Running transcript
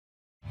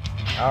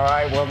All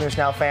right, World News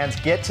Now fans,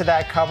 get to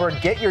that cupboard,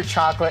 get your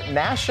chocolate.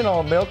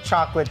 National Milk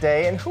Chocolate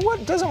Day, and who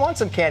doesn't want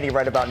some candy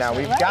right about now?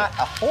 We've got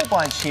a whole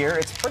bunch here.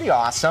 It's pretty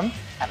awesome.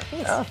 Have a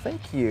piece. Oh,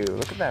 thank you.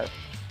 Look at that.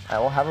 I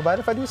will have a bite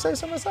if I do say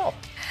so myself.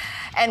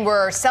 And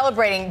we're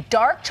celebrating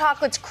dark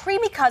chocolate's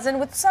creamy cousin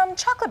with some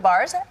chocolate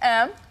bars.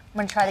 I'm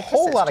going to try to kiss A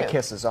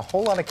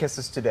whole lot of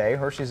kisses today.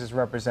 Hershey's is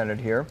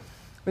represented here.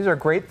 These are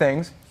great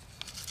things.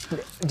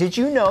 Did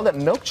you know that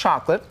milk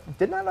chocolate,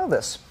 did not know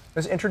this,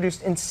 was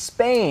introduced in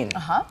Spain?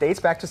 Dates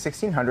back to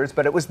 1600s,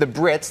 but it was the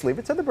Brits, leave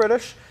it to the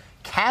British,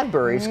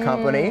 Cadbury's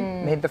company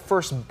made the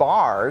first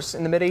bars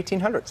in the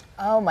mid-1800s.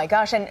 Oh my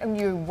gosh, and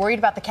you're worried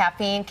about the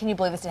caffeine. Can you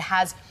believe this? It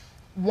has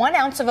 1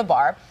 ounce of a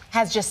bar,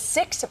 has just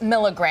 6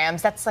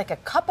 milligrams. That's like a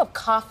cup of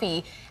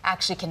coffee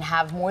actually can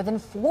have more than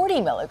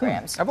 40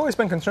 milligrams. I've always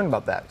been concerned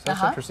about that, so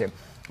that's interesting.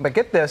 But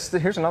get this,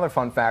 here's another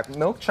fun fact.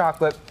 Milk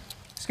chocolate,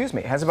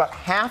 has about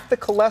half the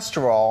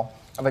cholesterol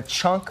of a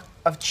chunk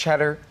of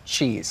cheddar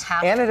cheese.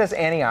 And it has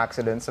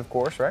antioxidants, of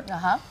course, right?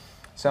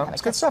 So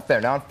it's good stuff there.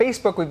 Now, on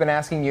Facebook, we've been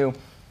asking you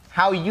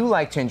how you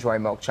like to enjoy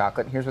milk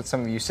chocolate. Here's what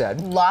some of you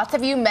said. Lots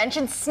of you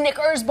mentioned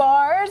Snickers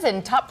bars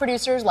and top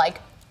producers like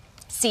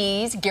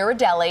See's,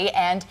 Ghirardelli,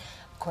 and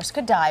of course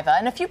Godiva.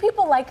 And a few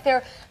people like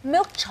their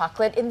milk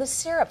chocolate in the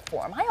syrup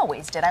form. I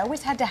always did. I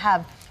always had to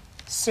have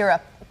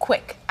syrup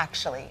quick,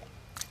 actually.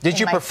 Did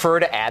you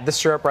prefer to add the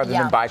syrup rather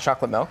than buy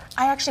chocolate milk?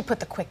 I actually put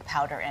the quick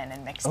powder in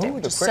and mixed it,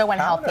 which is so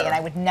unhealthy, and I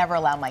would never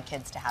allow my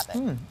kids to have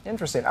it.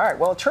 Interesting. All right.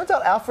 Well, it turns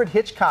out Alfred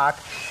Hitchcock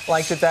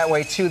liked it that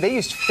way, too. They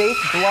used fake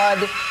blood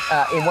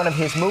in one of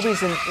his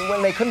movies, and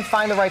when they couldn't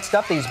find the right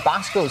stuff, they used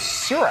Bosco's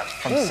syrup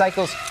from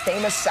Psycho's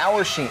famous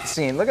sour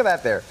scene. Look at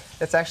that there.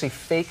 That's actually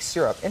fake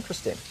syrup.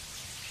 Interesting.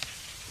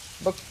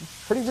 Look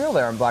pretty real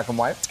there in black and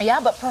white.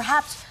 Yeah, but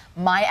perhaps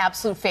my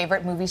absolute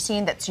favorite movie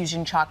scene that's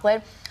using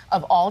chocolate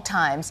of all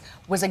times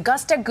was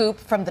Augusta Goop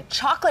from The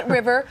Chocolate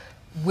River,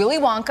 Willy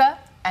Wonka,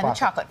 and the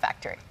Chocolate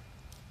Factory.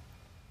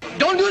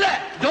 Don't do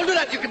that! Don't do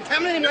that! You're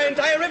contaminating my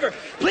entire river.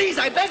 Please,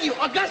 I beg you,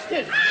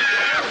 Augustus!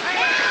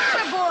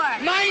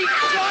 My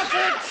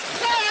chocolate!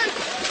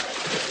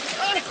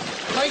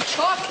 My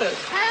chocolate!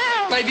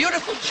 My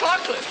beautiful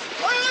chocolate!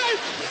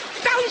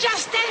 Don't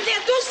just stand there,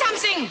 do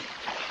something!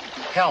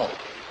 Help.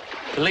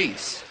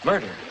 Police.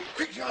 Murder.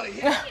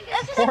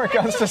 Poor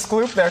Augustus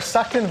Gloop there,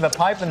 sucked into the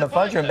pipe in the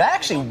fudge room. That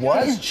actually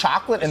was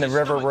chocolate in the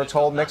river, we're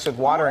told, mixed with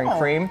water and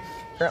cream.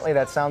 Apparently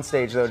that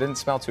soundstage, though, didn't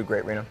smell too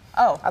great, Rena.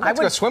 Oh, I'd like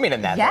to go swimming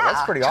in that, though.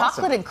 That's pretty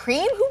awesome. Chocolate and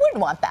cream? Who wouldn't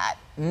want that?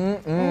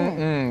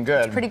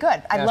 Good. It's pretty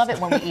good. I love it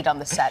when we eat on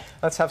the set.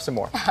 Let's have some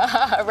more.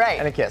 Right.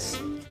 And a kiss.